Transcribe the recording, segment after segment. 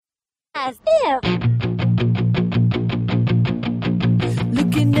As if.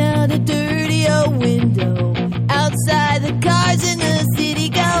 Looking out a dirty old window, outside the cars in the city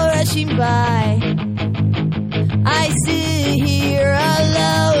go rushing by. I sit here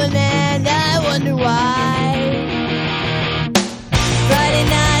alone and I wonder why. Friday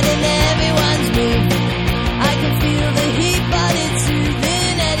night and everyone's moving. I can feel the heat, but it's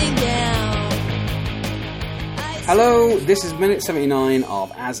soothing heading down. Hello, this is minute 79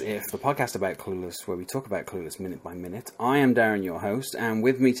 of As If, the podcast about Clueless, where we talk about Clueless minute by minute. I am Darren, your host, and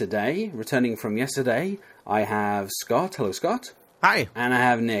with me today, returning from yesterday, I have Scott. Hello, Scott. Hi. And I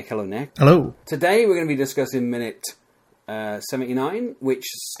have Nick. Hello, Nick. Hello. Today we're going to be discussing minute 79, which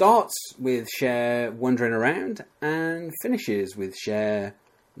starts with Cher wandering around and finishes with Cher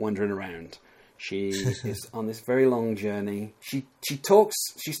wandering around. She is on this very long journey. She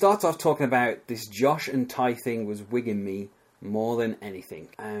starts off talking about this Josh and Ty thing was wigging me more than anything.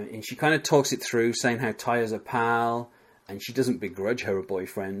 And she kind of talks it through, saying how Ty is a pal, and she doesn't begrudge her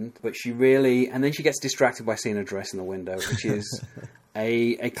boyfriend, but she really... And then she gets distracted by seeing a dress in the window, which is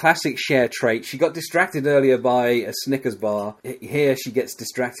a classic Cher trait. She got distracted earlier by a Snickers bar. Here she gets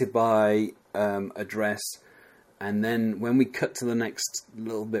distracted by a dress. And then when we cut to the next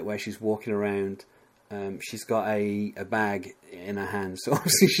little bit where she's walking around, she's got a bag in her hand. So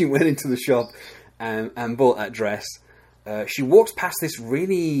obviously she went into the shop and bought that dress. She walks past this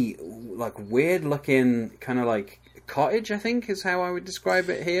really weird looking kind of like cottage, I think is how I would describe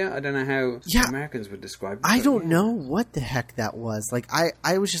it here. I don't know how Americans would describe it. I don't know what the heck that was. Like,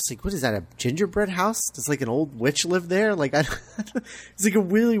 I was just like, what is that, a gingerbread house? Does like an old witch live there? Like, it's like a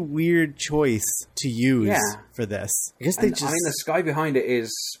really weird choice to use for this. I guess I mean, the sky behind it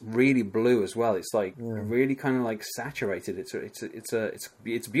is really blue as well. It's like really kind of like saturated. It's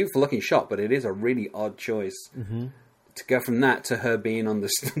a beautiful looking shot, but it is a really odd choice. Mm-hmm. To go from that to her being on the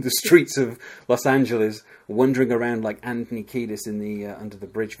streets of Los Angeles, wandering around like Anthony Kiedis in the Under the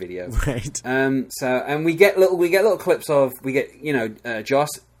Bridge video, right? And we get little clips of Joss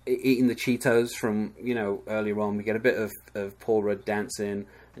eating the Cheetos from earlier on. We get a bit of Paul Rudd dancing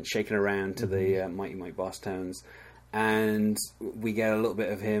and shaking around to the Mighty Mike Boss tones, and we get a little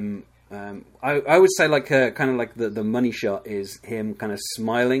bit of him. I would say kind of like the money shot is him kind of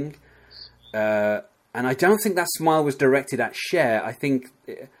smiling. And I don't think that smile was directed at Cher. I think,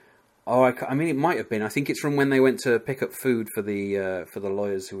 it might have been. I think it's from when they went to pick up food for the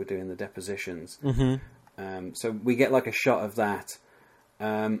lawyers who were doing the depositions. Mm-hmm. So we get like a shot of that,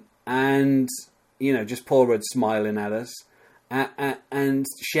 and just Paul Rudd smiling at us. And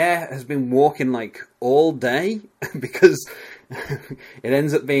Cher has been walking like all day because it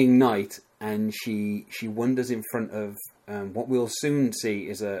ends up being night, and she wanders in front of. What we'll soon see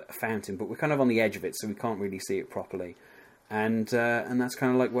is a fountain, but we're kind of on the edge of it, so we can't really see it properly. And that's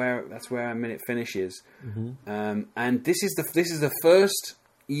kind of like where our minute finishes. Mm-hmm. And this is the first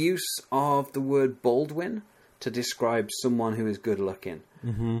use of the word Baldwin to describe someone who is good looking.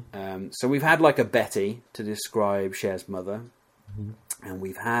 Mm-hmm. So we've had like a Betty to describe Cher's mother, mm-hmm. and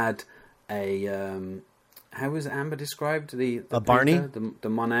we've had a how was Amber described? The Barney, painter, the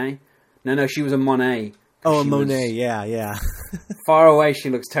Monet. No, she was a Monet. Oh, a Monet, yeah. Far away,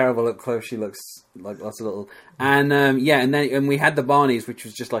 she looks terrible. Up close, she looks like lots of little. And and we had the Barneys, which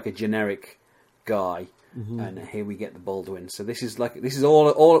was just like a generic guy. Mm-hmm. And here we get the Baldwin. So this is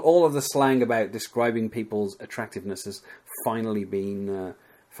all of the slang about describing people's attractiveness has finally been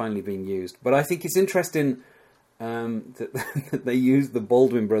used. But I think it's interesting that they used the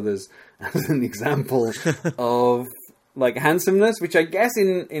Baldwin brothers as an example of. Like handsomeness, which I guess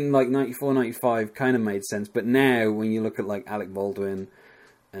in like 94, 95 kind of made sense. But now when you look at like Alec Baldwin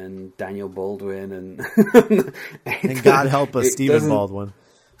and Daniel Baldwin and God help us, Stephen Baldwin.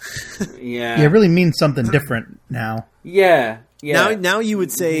 Yeah. It really means something different now. Yeah. Now you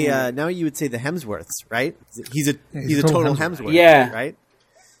would say the Hemsworths, right? He's a total Hemsworth. Yeah. Right?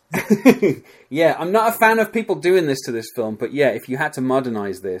 Yeah, I'm not a fan of people doing this to this film, but yeah, if you had to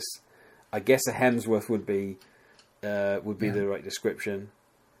modernize this, I guess a Hemsworth would be the right description.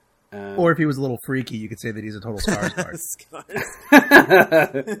 Or if he was a little freaky, you could say that he's a total Skarsgård.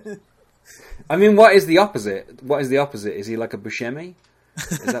 I mean, what is the opposite? Is he like a Buscemi?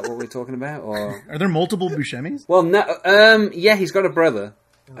 Is that what we're talking about? Or are there multiple Buscemis? Well, no. Yeah, he's got a brother.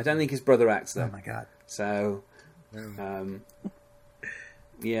 I don't think his brother acts though. Oh my god. So,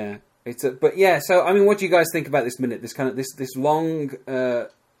 yeah, but yeah. So, I mean, what do you guys think about this minute? This long.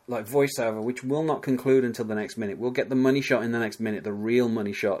 Like voiceover, which will not conclude until the next minute. We'll get the money shot in the next minute, the real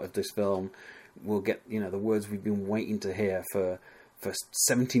money shot of this film. We'll get the words we've been waiting to hear for for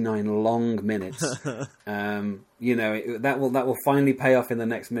 79 long minutes. That will finally pay off in the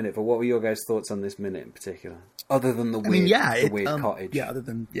next minute. But what were your guys' thoughts on this minute in particular? Other than the weird cottage. Yeah,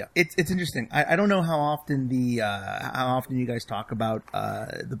 it's interesting. I don't know how often you guys talk about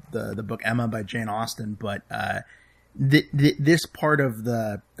the book Emma by Jane Austen, but this part of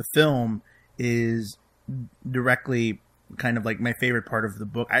the film is directly kind of like my favorite part of the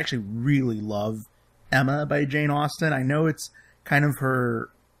book. I actually really love Emma by Jane Austen. I know it's kind of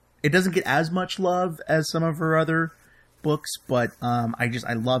it doesn't get as much love as some of her other books, but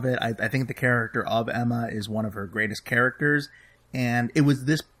I love it. I think the character of Emma is one of her greatest characters, and it was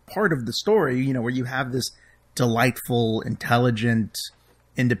this part of the story, where you have this delightful, intelligent,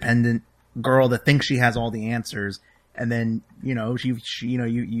 independent girl that thinks she has all the answers, and then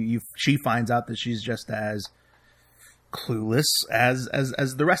she finds out that she's just as clueless as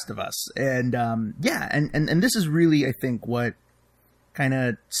the rest of us, and and this is really, I think, what kind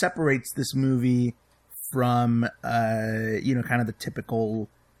of separates this movie from kind of the typical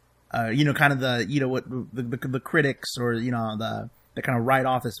kind of the critics or the kind of write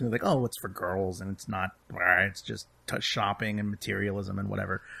off this movie like, oh, it's for girls and it's not, it's just shopping and materialism and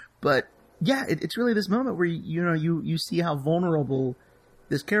whatever. But yeah, it's really this moment where you see how vulnerable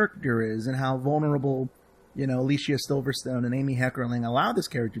this character is and how vulnerable Alicia Silverstone and Amy Heckerling allow this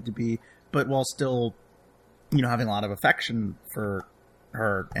character to be, but while still having a lot of affection for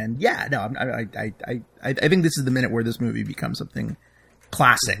her. And yeah, no, I think this is the minute where this movie becomes something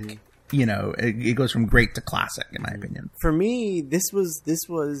classic. It goes from great to classic, in my opinion. For me, this was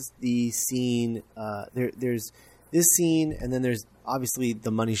the scene. There's this scene, and then there's obviously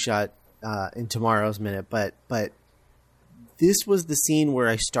the money shot in Tomorrow's Minute. But this was the scene where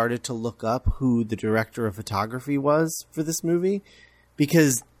I started to look up who the director of photography was for this movie,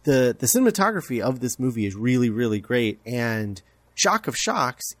 because the cinematography of this movie is really, really great. And shock of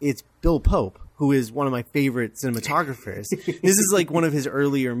shocks, it's Bill Pope, who is one of my favorite cinematographers. This is like one of his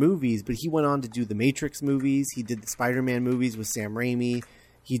earlier movies, but he went on to do the Matrix movies. He did the Spider-Man movies with Sam Raimi.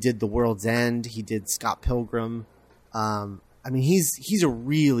 He did The World's End. He did Scott Pilgrim. He's a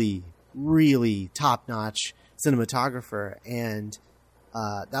really, really top-notch cinematographer, and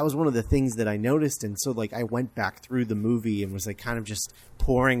that was one of the things that I noticed. And so I went back through the movie and was kind of just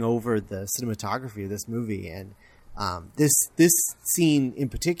poring over the cinematography of this movie. And this scene in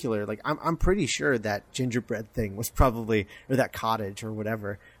particular, I'm pretty sure that gingerbread thing was probably, or that cottage or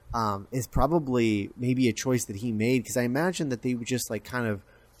whatever, is probably maybe a choice that he made, because I imagine that they would just kind of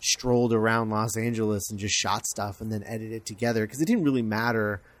strolled around Los Angeles and just shot stuff and then edited it together, because it didn't really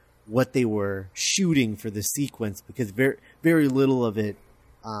matter what they were shooting for the sequence, because very, very little of it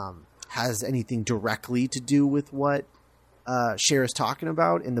has anything directly to do with what Cher is talking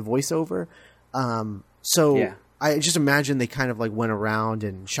about in the voiceover. Yeah. I just imagine they kind of went around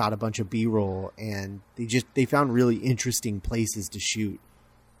and shot a bunch of B-roll, and they found really interesting places to shoot.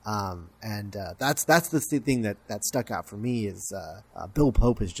 That's the thing that stuck out for me is Bill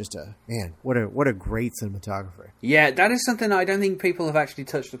Pope is just what a great cinematographer. Yeah, that is something I don't think people have actually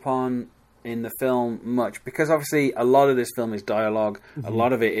touched upon in the film much, because obviously a lot of this film is dialogue, a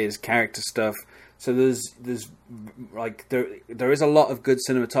lot of it is character stuff. So there's there is a lot of good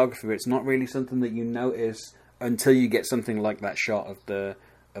cinematography, but it's not really something that you notice until you get something like that shot of the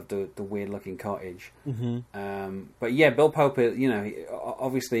weird looking cottage. But yeah, Bill Pope,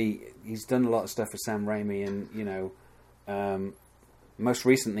 obviously he's done a lot of stuff for Sam Raimi, and most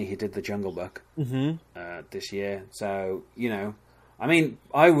recently he did The Jungle Book this year. So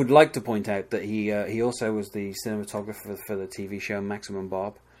I would like to point out that he also was the cinematographer for the TV show Maximum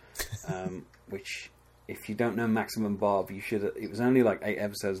Bob, which, if you don't know Maximum Bob, you should. It was only 8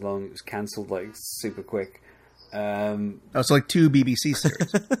 episodes long. It was cancelled super quick. So 2 BBC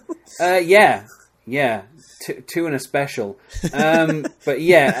series. Yeah, two and a special. But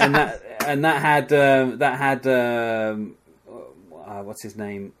yeah, and that had what's his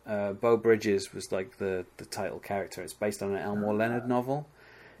name? Beau Bridges was the title character. It's based on an Elmore Leonard novel.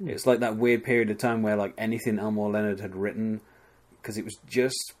 It's that weird period of time where anything Elmore Leonard had written, because it was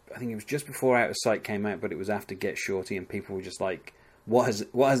just before Out of Sight came out, but it was after Get Shorty, and people were just what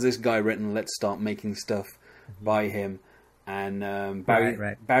has this guy written? Let's start making stuff by him. And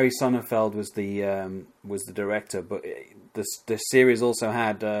Barry Sonnenfeld was the director, but the series also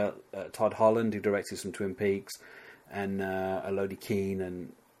had Todd Holland, who directed some Twin Peaks, and Elodie Keane,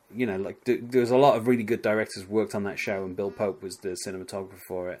 and there was a lot of really good directors worked on that show, and Bill Pope was the cinematographer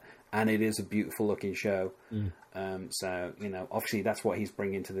for it. and it is a beautiful looking show. So, you know, obviously that's what he's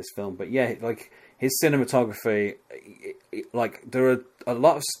bringing to this film. But yeah, like his cinematography, like there are a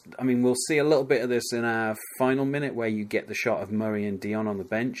lot of, I mean, we'll see a little bit of this in our final minute where you get the shot of Murray and Dion on the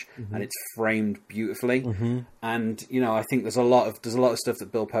bench, and it's framed beautifully. And, you know, I think there's a lot of stuff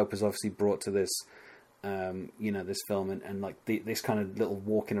that Bill Pope has obviously brought to this, you know, this film, and like this kind of little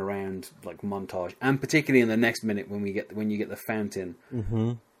walking around like montage, and particularly in the next minute when you get the fountain.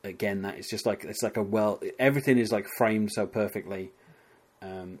 Again, that is just like, it's like everything is like framed so perfectly.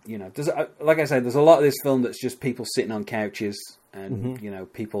 You know, like I said, there's a lot of this film that's just people sitting on couches and, you know,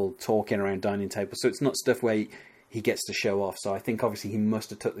 people talking around dining tables. So it's not stuff where he gets to show off. So I think obviously he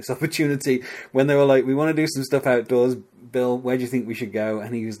must have took this opportunity when they were like, we want to do some stuff outdoors. Bill, where do you think we should go?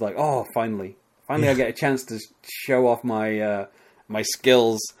 And he was like, oh, finally I get a chance to show off my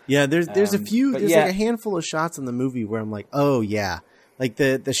skills. Yeah, there's like a handful of shots in the movie where I'm like, oh yeah. Like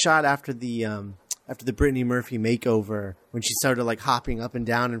the shot after the Brittany Murphy makeover when she started like hopping up and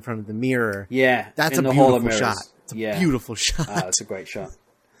down in front of the mirror. Yeah, that's a beautiful shot. It's a beautiful shot. It's a great shot.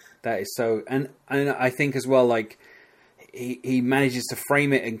 That is so, and I think as well, like he manages to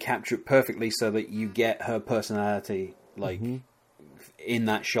frame it and capture it perfectly so that you get her personality, like in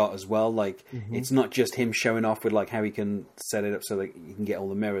that shot as well. Like it's not just him showing off with like how he can set it up so that you can get all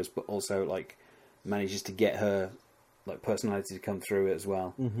the mirrors, but also like manages to get her like personality to come through it as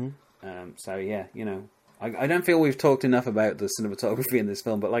well. So yeah, you know, I don't feel we've talked enough about the cinematography in this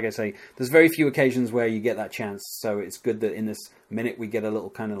film, but like I say, there's very few occasions where you get that chance. So it's good that in this minute we get a little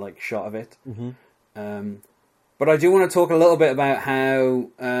kind of like shot of it. But I do want to talk a little bit about how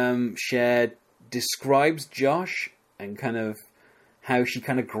Cher describes Josh and kind of how she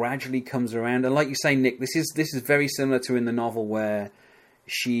kind of gradually comes around. And like you say, Nick, this is very similar to in the novel where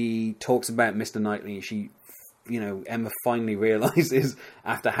she talks about Mr. Knightley and she, you know, Emma finally realizes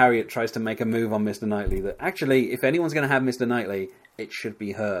after Harriet tries to make a move on Mr. Knightley that actually, if anyone's going to have Mr. Knightley, it should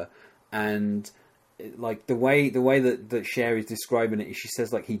be her. And like the way that Cher is describing it is, she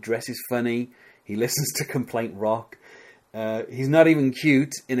says like he dresses funny, he listens to complaint rock, he's not even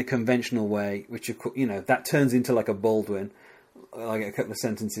cute in a conventional way, which, you know, that turns into like a Baldwin, like a couple of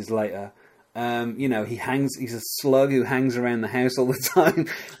sentences later. You know, he's a slug who hangs around the house all the time,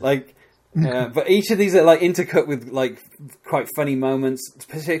 like. But each of these are like intercut with like quite funny moments,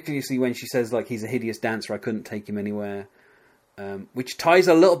 particularly when she says like he's a hideous dancer, I couldn't take him anywhere, which ties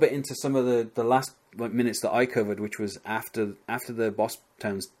a little bit into some of the last like minutes that I covered, which was after the Boss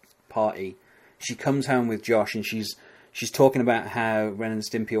Tones party. She comes home with Josh and she's talking about how Ren and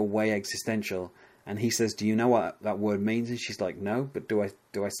Stimpy are way existential, and he says, do you know what that word means? And she's like, no, but do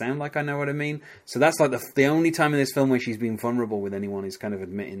I sound like I know what I mean? So that's like the only time in this film where she's been vulnerable with anyone, is kind of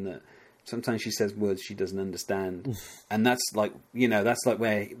admitting that sometimes she says words she doesn't understand. And that's like, you know, that's like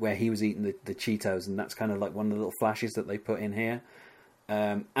where he was eating the Cheetos, and that's kind of like one of the little flashes that they put in here.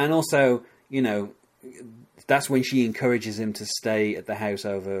 And also, you know, that's when she encourages him to stay at the house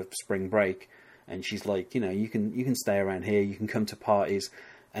over spring break, and she's like, you know, you can stay around here, you can come to parties,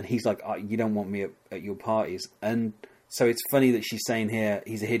 and he's like, oh, you don't want me at your parties. And so it's funny that she's saying here,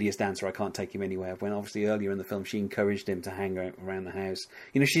 he's a hideous dancer, I can't take him anywhere, when obviously earlier in the film she encouraged him to hang around the house.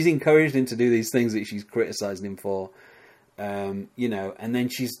 You know, she's encouraged him to do these things that she's criticising him for. You know, and then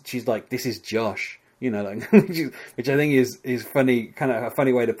she's like, this is Josh, you know, like, which I think is funny, kind of a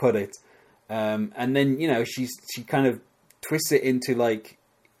funny way to put it. And then, you know, she kind of twists it into like,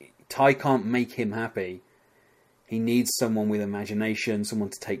 Ty can't make him happy. He needs someone with imagination, someone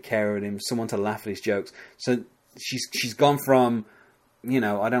to take care of him, someone to laugh at his jokes. So she's gone from, you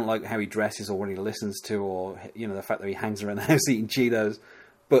know, I don't like how he dresses or what he listens to, or, you know, the fact that he hangs around the house eating Cheetos.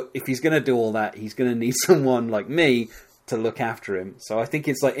 But if he's going to do all that, he's going to need someone like me to look after him. So I think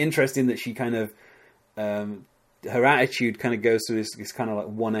it's like interesting that she kind of, her attitude kind of goes through this kind of like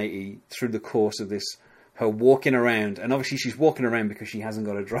 180 through the course of this, her walking around. And obviously she's walking around because she hasn't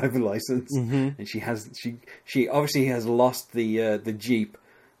got a driver license, and she obviously has lost the Jeep.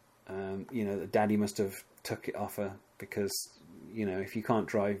 You know, Daddy must have took it off her because, you know, if you can't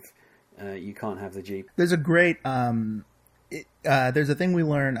drive, you can't have the Jeep. There's a great there's a thing we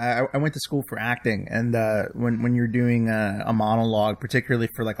learned. I went to school for acting, and when you're doing a monologue, particularly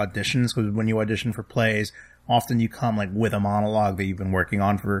for like auditions, because when you audition for plays, often you come like with a monologue that you've been working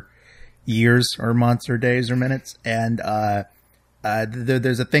on for years or months or days or minutes. And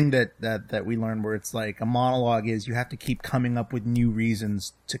there's a thing that we learned where it's like a monologue is you have to keep coming up with new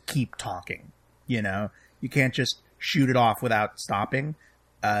reasons to keep talking. You know, you can't just shoot it off without stopping.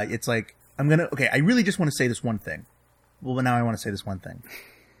 It's like, I really just want to say this one thing. Well, now I want to say this one thing.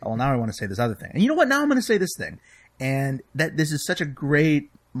 Well, now I want to say this other thing. And you know what? Now I'm going to say this thing. And that this is such a great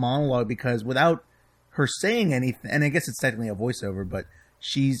monologue, because without her saying anything, and I guess it's technically a voiceover, but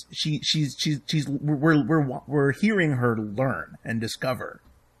we're hearing her learn and discover,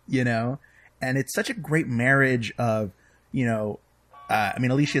 and it's such a great marriage of,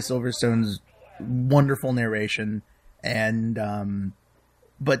 Alicia Silverstone's wonderful narration and,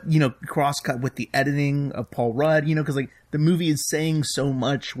 but, cross-cut with the editing of Paul Rudd, because, like, the movie is saying so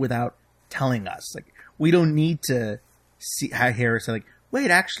much without telling us. Like, we don't need to hear her say, like,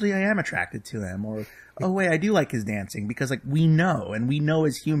 wait, actually, I am attracted to him, or, oh, wait, I do like his dancing, because, like, we know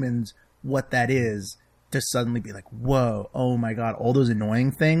as humans what that is, to suddenly be like, whoa, oh my God, all those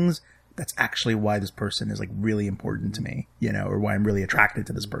annoying things, that's actually why this person is, like, really important to me, or why I'm really attracted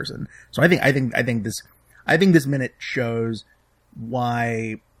to this person. So I think this minute shows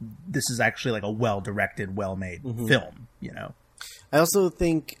why this is actually, like, a well-directed, well-made film, I also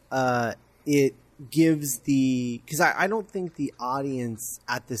think it gives because I don't think the audience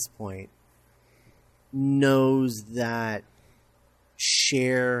at this point knows that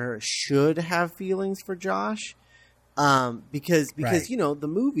Cher should have feelings for Josh, because right. The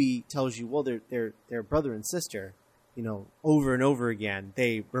movie tells you, well, they're brother and sister, over and over again.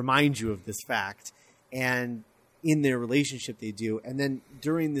 They remind you of this fact, and in their relationship they do. And then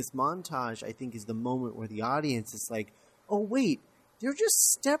during this montage, I think, is the moment where the audience is like, oh wait, they're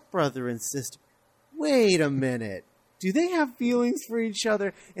just stepbrother and sister. Wait a minute. Do they have feelings for each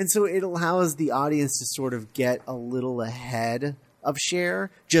other? And so it allows the audience to sort of get a little ahead of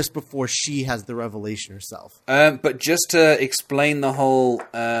Cher just before she has the revelation herself. But just to explain the whole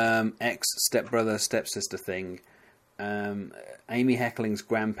ex-stepbrother, stepsister thing, Amy Heckling's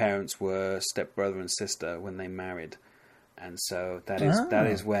grandparents were stepbrother and sister when they married. And so that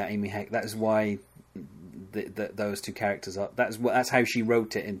is where that is why those two characters are. That's how she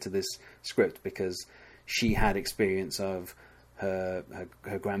wrote it into this script, because she had experience of her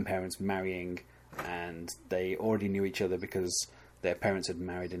grandparents marrying, and they already knew each other because their parents had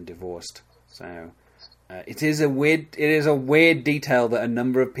married and divorced. So it is a weird detail that a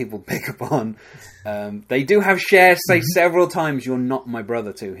number of people pick up on. They do have Cher say several times, "You're not my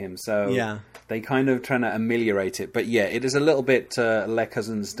brother," to him. So yeah. They kind of trying to ameliorate it. But yeah, it is a little bit Les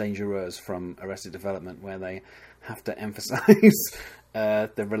Cousins Dangereux from Arrested Development, where they have to emphasize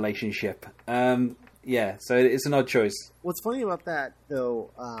the relationship. Yeah, so it's an odd choice. What's funny about that, though,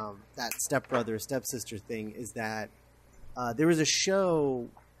 that stepbrother, stepsister thing, is that there was a show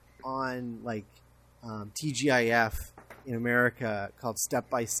on, like, TGIF in America called Step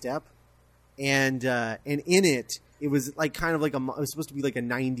by Step, and in it, it was like kind of like it was supposed to be like a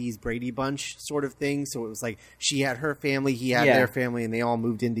 90s Brady Bunch sort of thing. So it was like she had her family, he had their family, and they all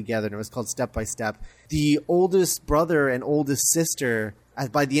moved in together, and it was called Step by Step. The oldest brother and oldest sister,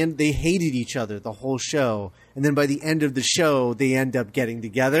 by the end, they hated each other the whole show. And then by the end of the show, they end up getting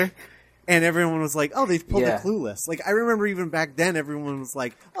together. And everyone was like, oh, they pulled the Clueless. Like, I remember even back then, everyone was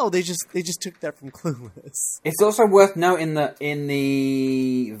like, oh, they just took that from Clueless. It's also worth noting that in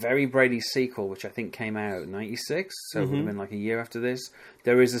the Very Brady sequel, which I think came out in 96, so it would have been like a year after this,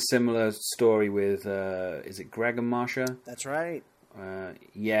 there is a similar story with, is it Greg and Marsha? That's right. Where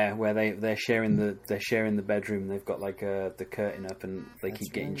they're sharing the bedroom. They've got like the curtain up, and they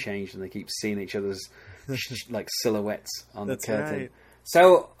keep getting changed, and they keep seeing each other's like silhouettes on the curtain. Right.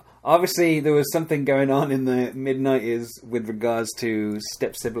 So obviously there was something going on in the mid-90s with regards to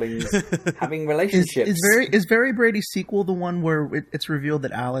step siblings having relationships. Is Very Brady's sequel the one where it's revealed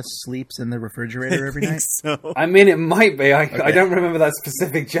that Alice sleeps in the refrigerator every night? So. I mean, it might be. I don't remember that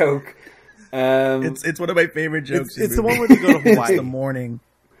specific joke. It's one of my favorite jokes. It's the one where they go to Hawaii in the morning.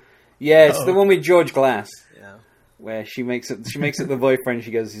 Yeah, it's the one with George Glass. Yeah, where she makes it the boyfriend.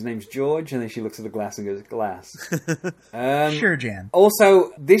 She goes, his name's George, and then she looks at the glass and goes, Glass. Sure, Jan.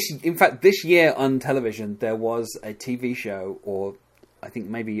 Also, this year on television there was a TV show, or I think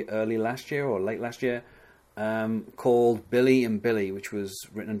maybe early last year or late last year, called Billy and Billy, which was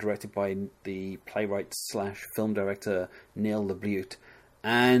written and directed by the playwright / film director Neil LaBute.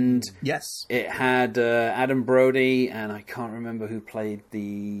 And yes, it had Adam Brody, and I can't remember who played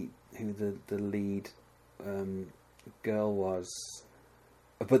who the lead girl was,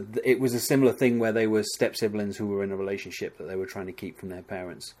 but it was a similar thing where they were step siblings who were in a relationship that they were trying to keep from their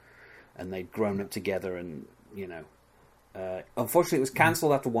parents, and they'd grown up together, and unfortunately it was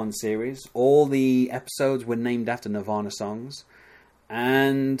cancelled after one series. All the episodes were named after Nirvana songs.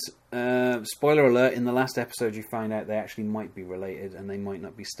 And spoiler alert, in the last episode you find out they actually might be related, and they might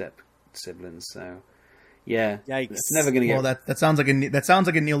not be step siblings. So, yeah, yikes! It's never going to get. Well, that sounds like a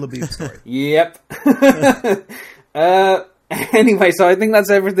Neil LaBute story. Yep. Anyway, so I think that's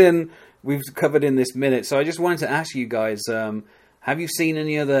everything we've covered in this minute. So I just wanted to ask you guys, Have you seen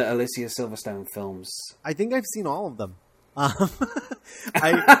any other Alicia Silverstone films? I think I've seen all of them. I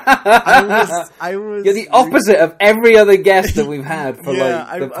was. You're the opposite of every other guest that we've had for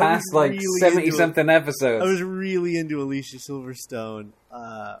the past really 70-something episodes. I was really into Alicia Silverstone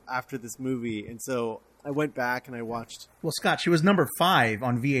after this movie, and so I went back and I watched. Well, Scott, she was number 5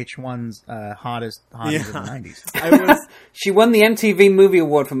 on VH1's hottest of the 90s. She won the MTV Movie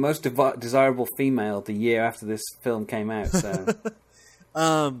Award for Most Desirable Female the year after this film came out. So.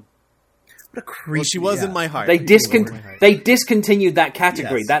 What a creep. Well, she was in my heart. They discontinued that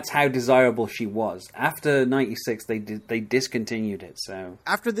category. Yes. That's how desirable she was. After 96, they discontinued it. So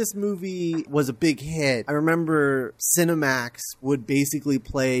after this movie was a big hit, I remember Cinemax would basically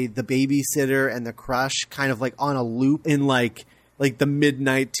play The Babysitter and The Crush kind of like on a loop in like the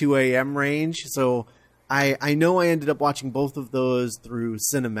midnight 2 a.m. range. So I know I ended up watching both of those through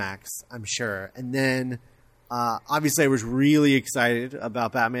Cinemax, I'm sure. And then obviously I was really excited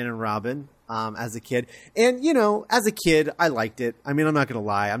about Batman and Robin. As a kid. And, as a kid, I liked it. I mean, I'm not going to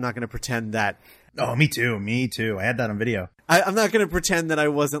lie. I'm not going to pretend that... Oh, me too. I had that on video. I'm not going to pretend that I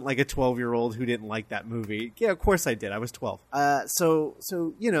wasn't like a 12-year-old who didn't like that movie. Yeah, of course I did. I was 12. So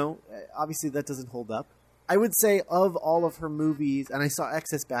obviously that doesn't hold up. I would say of all of her movies, and I saw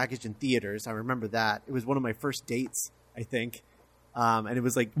Excess Baggage in theaters. I remember that. It was one of my first dates, I think. And it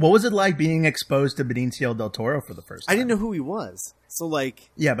was like... What was it like being exposed to Benicio del Toro for the first time? I didn't know who he was. So, like...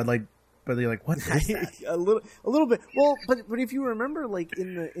 Yeah, but they're like, what is that? a little bit. Well, but if you remember, like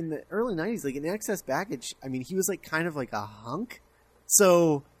in the early 90s, like in Excess Baggage, I mean, he was like kind of like a hunk.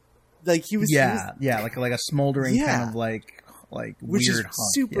 So, like he was like a smoldering kind of like which weird is hunk.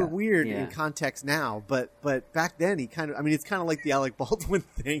 super weird Yeah. in context now. But back then he kind of, I mean, it's kind of like the Alec Baldwin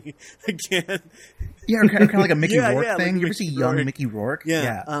thing again. Yeah, or kind of like a Mickey Rourke thing. Like You ever see young Mickey Rourke?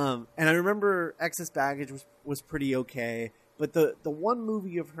 Yeah. And I remember Excess Baggage was pretty okay. But the one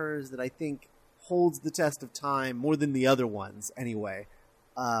movie of hers that I think holds the test of time more than the other ones, anyway,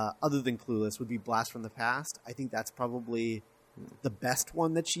 other than Clueless, would be Blast from the Past. I think that's probably the best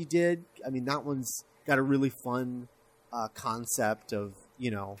one that she did. I mean, that one's got a really fun concept of,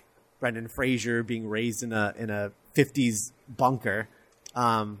 Brendan Fraser being raised in a 50s bunker,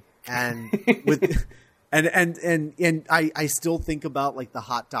 and with. And I still think about like the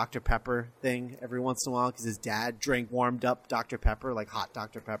hot Dr. Pepper thing every once in a while because his dad drank warmed up Dr. Pepper, like hot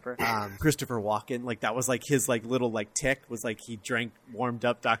Dr. Pepper. Christopher Walken, like that was like his like little like tick was like he drank warmed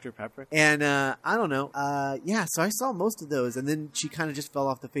up Dr. Pepper. And I don't know. So I saw most of those, and then she kind of just fell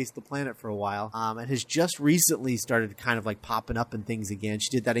off the face of the planet for a while. And has just recently started kind of like popping up in things again. She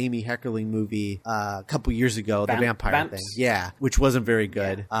did that Amy Heckerling movie a couple years ago, the vampire thing. Yeah, which wasn't very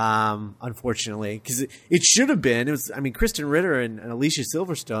good, unfortunately, because it should have been. It was. I mean, Kristen Ritter and Alicia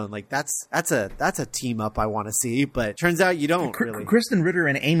Silverstone. Like that's a team up I want to see. But turns out you don't really. Kristen Ritter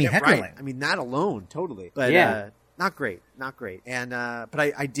and Amy Heckerling. Right. I mean, that alone, totally. But not great. And but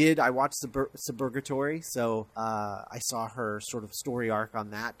I watched Suburgatory, so I saw her sort of story arc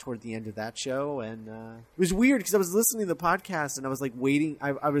on that toward the end of that show, and it was weird because I was listening to the podcast and I was like waiting.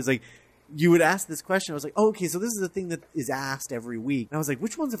 I was like. You would ask this question. I was like, oh, okay, so this is a thing that is asked every week. And I was like,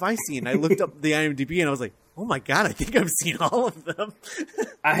 which ones have I seen? And I looked up the IMDb and I was like, oh my God, I think I've seen all of them.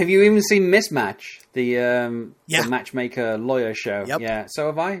 Have you even seen Mismatch, the matchmaker lawyer show? Yep. Yeah, so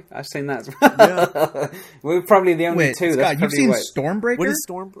have I. I've seen that as well. Yeah. We're probably the only two. Scott, you've seen Stormbreaker? What is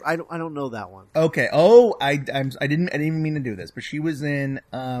Stormbreaker? I don't know that one. Okay. Oh, I didn't even mean to do this, but she was in.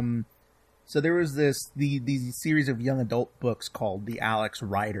 So there was the series of young adult books called the Alex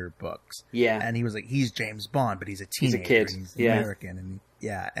Rider books. Yeah. And he was like, he's James Bond, but he's a teenager. He's a kid. And he's American.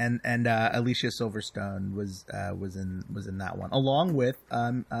 And and Alicia Silverstone was in that one, along with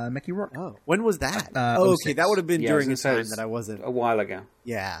Mickey Rourke. Oh, when was that? Okay, that would have been during a time that I wasn't. A while ago.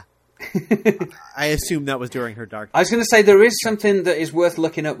 Yeah. I assume that was during her dark. I was going to say there is something that is worth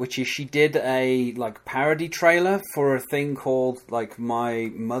looking up, which is she did a like parody trailer for a thing called like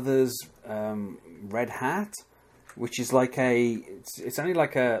My Mother's Red Hat, which is like it's only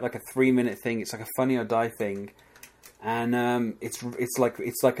like a 3-minute thing. It's like a Funny or Die thing, and it's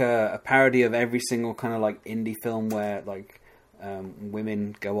like a parody of every single kind of like indie film where like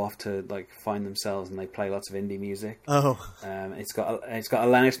women go off to like find themselves and they play lots of indie music. It's got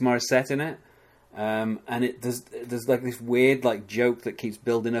Alanis Morissette in it, and there's like this weird like joke that keeps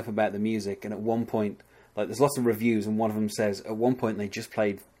building up about the music. And at one point, like there's lots of reviews, and one of them says at one point they just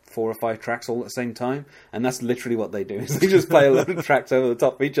played 4 or 5 tracks all at the same time, and that's literally what they do. Is they just play a lot of tracks over the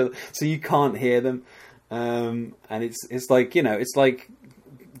top of each other, so you can't hear them. And it's like it's like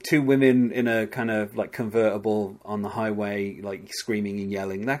two women in a kind of like convertible on the highway, like screaming and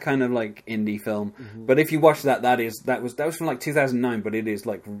yelling. That kind of like indie film. Mm-hmm. But if you watch that was from like 2009, but it is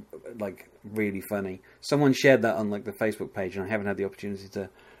like really funny. Someone shared that on like the Facebook page, and I haven't had the opportunity to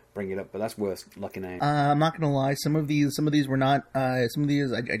bring it up, but that's worth looking at. I'm not gonna lie, some of these were not. Some of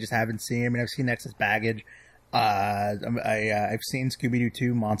these I just haven't seen. I mean, I've seen Excess Baggage. I've seen Scooby-Doo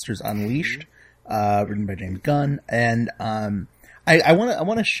 2: Monsters Unleashed, written by James Gunn, and I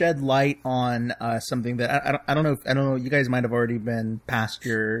want to shed light on something that I don't know. You guys might have already been past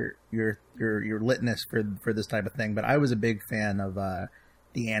your litness for this type of thing, but I was a big fan of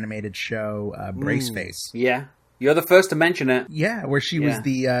the animated show Braceface. Yeah. You're the first to mention it. Yeah, where she was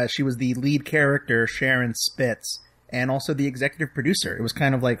the lead character, Sharon Spitz, and also the executive producer. It was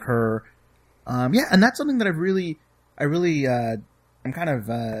kind of like her, and that's something that I'm kind of,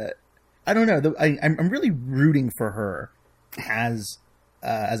 I don't know, I'm really rooting for her as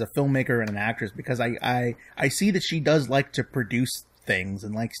a filmmaker and an actress, because I see that she does like to produce things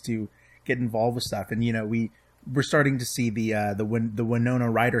and likes to get involved with stuff, and we're starting to see the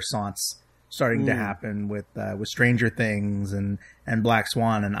Winona Ryder-sance starting to happen with Stranger Things and Black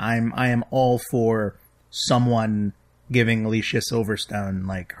Swan, and I am all for someone giving Alicia Silverstone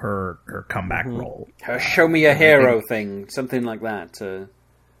like her comeback role. Her show me a hero thing, something like that.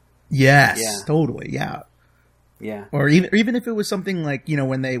 Yes, totally, yeah. Yeah. Or even if it was something like,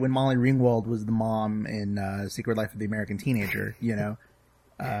 when Molly Ringwald was the mom in Secret Life of the American Teenager,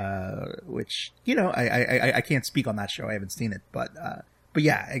 which, I can't speak on that show. I haven't seen it, but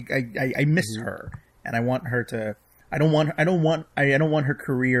yeah, I miss her, and I want her to. I don't want her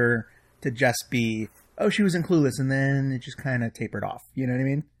career to just be, oh, she was in Clueless, and then it just kind of tapered off. You know what I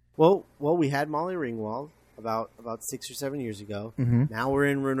mean? Well, we had Molly Ringwald about 6 or 7 years ago. Mm-hmm. Now we're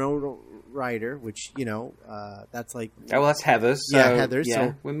in Winona Ryder, which that's like that's Heather's. So, yeah, Heather's.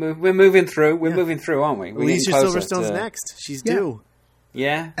 Yeah. So we're moving through. We're moving through, aren't we? We're Alicia Silverstone's next. She's due.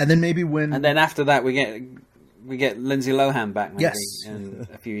 Yeah, and then maybe and then after that we get Lindsay Lohan back, maybe, in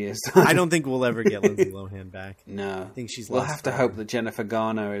a few years' time. I don't think we'll ever get Lindsay Lohan back. No. I think she's We'll have to hope that Jennifer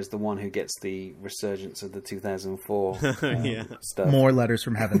Garner is the one who gets the resurgence of the 2004 stuff. More letters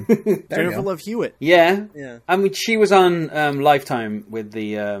from heaven. Jennifer Love Hewitt. Yeah. Yeah. I mean, she was on Lifetime with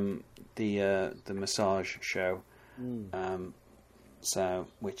the massage show. So,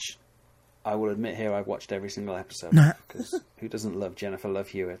 which I will admit here, I've watched every single episode, because who doesn't love Jennifer Love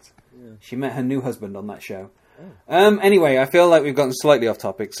Hewitt? Yeah. She met her new husband on that show. Anyway, I feel like we've gotten slightly off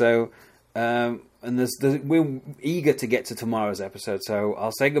topic, so we're eager to get to tomorrow's episode, so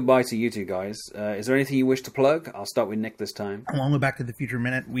I'll say goodbye to you two guys. Is there anything you wish to plug? I'll start with Nick this time. Along with Back to the Future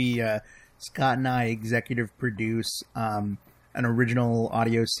Minute, we Scott and I executive produce an original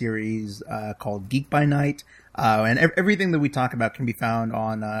audio series called Geek by Night, and everything that we talk about can be found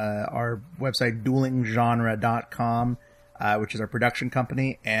on our website duelinggenre.com, which is our production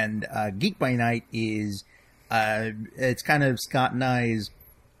company, and Geek by Night is it's kind of Scott and I's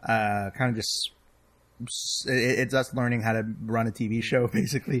it's us learning how to run a TV show,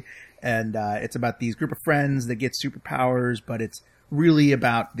 basically, and it's about these group of friends that get superpowers, but it's really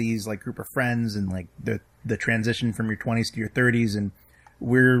about these like group of friends and like the transition from your 20s to your 30s, and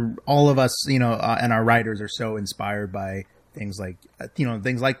we're all of us, and our writers are so inspired by things like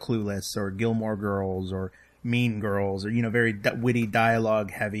Clueless or Gilmore Girls or Mean Girls, or very witty,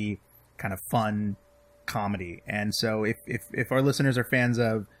 dialogue heavy, kind of fun comedy. And so if our listeners are fans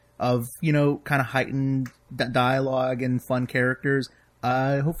of kind of heightened dialogue and fun characters,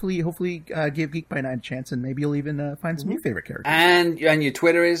 hopefully give Geek by Night a chance, and maybe you'll even find some new favorite characters. And your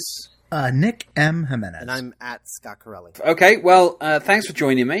Twitter is Nick M. Jimenez, and I'm at Scott Corelli. Okay, well, thanks for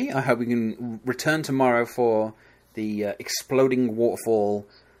joining me. I hope we can return tomorrow for the Exploding Waterfall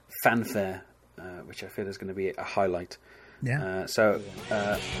fanfare, which I feel is going to be a highlight. Yeah. So,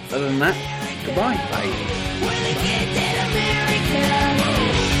 other than that, goodbye.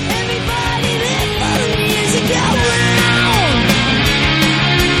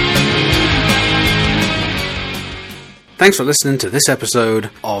 Thanks for listening to this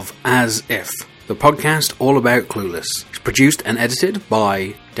episode of As If, the podcast all about Clueless. It's produced and edited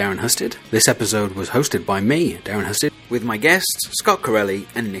by Darren Husted. This episode was hosted by me, Darren Husted, with my guests Scott Corelli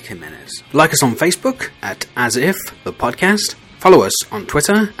and Nick Jimenez. Like us on Facebook at As If, the podcast. Follow us on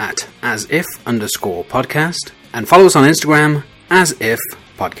Twitter at asif_podcast. And follow us on Instagram, As If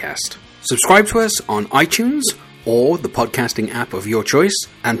Podcast. Subscribe to us on iTunes or the podcasting app of your choice.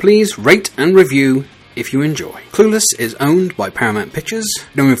 And please rate and review if you enjoy. Clueless is owned by Paramount Pictures.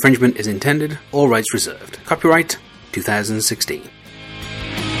 No infringement is intended. All rights reserved. Copyright 2016.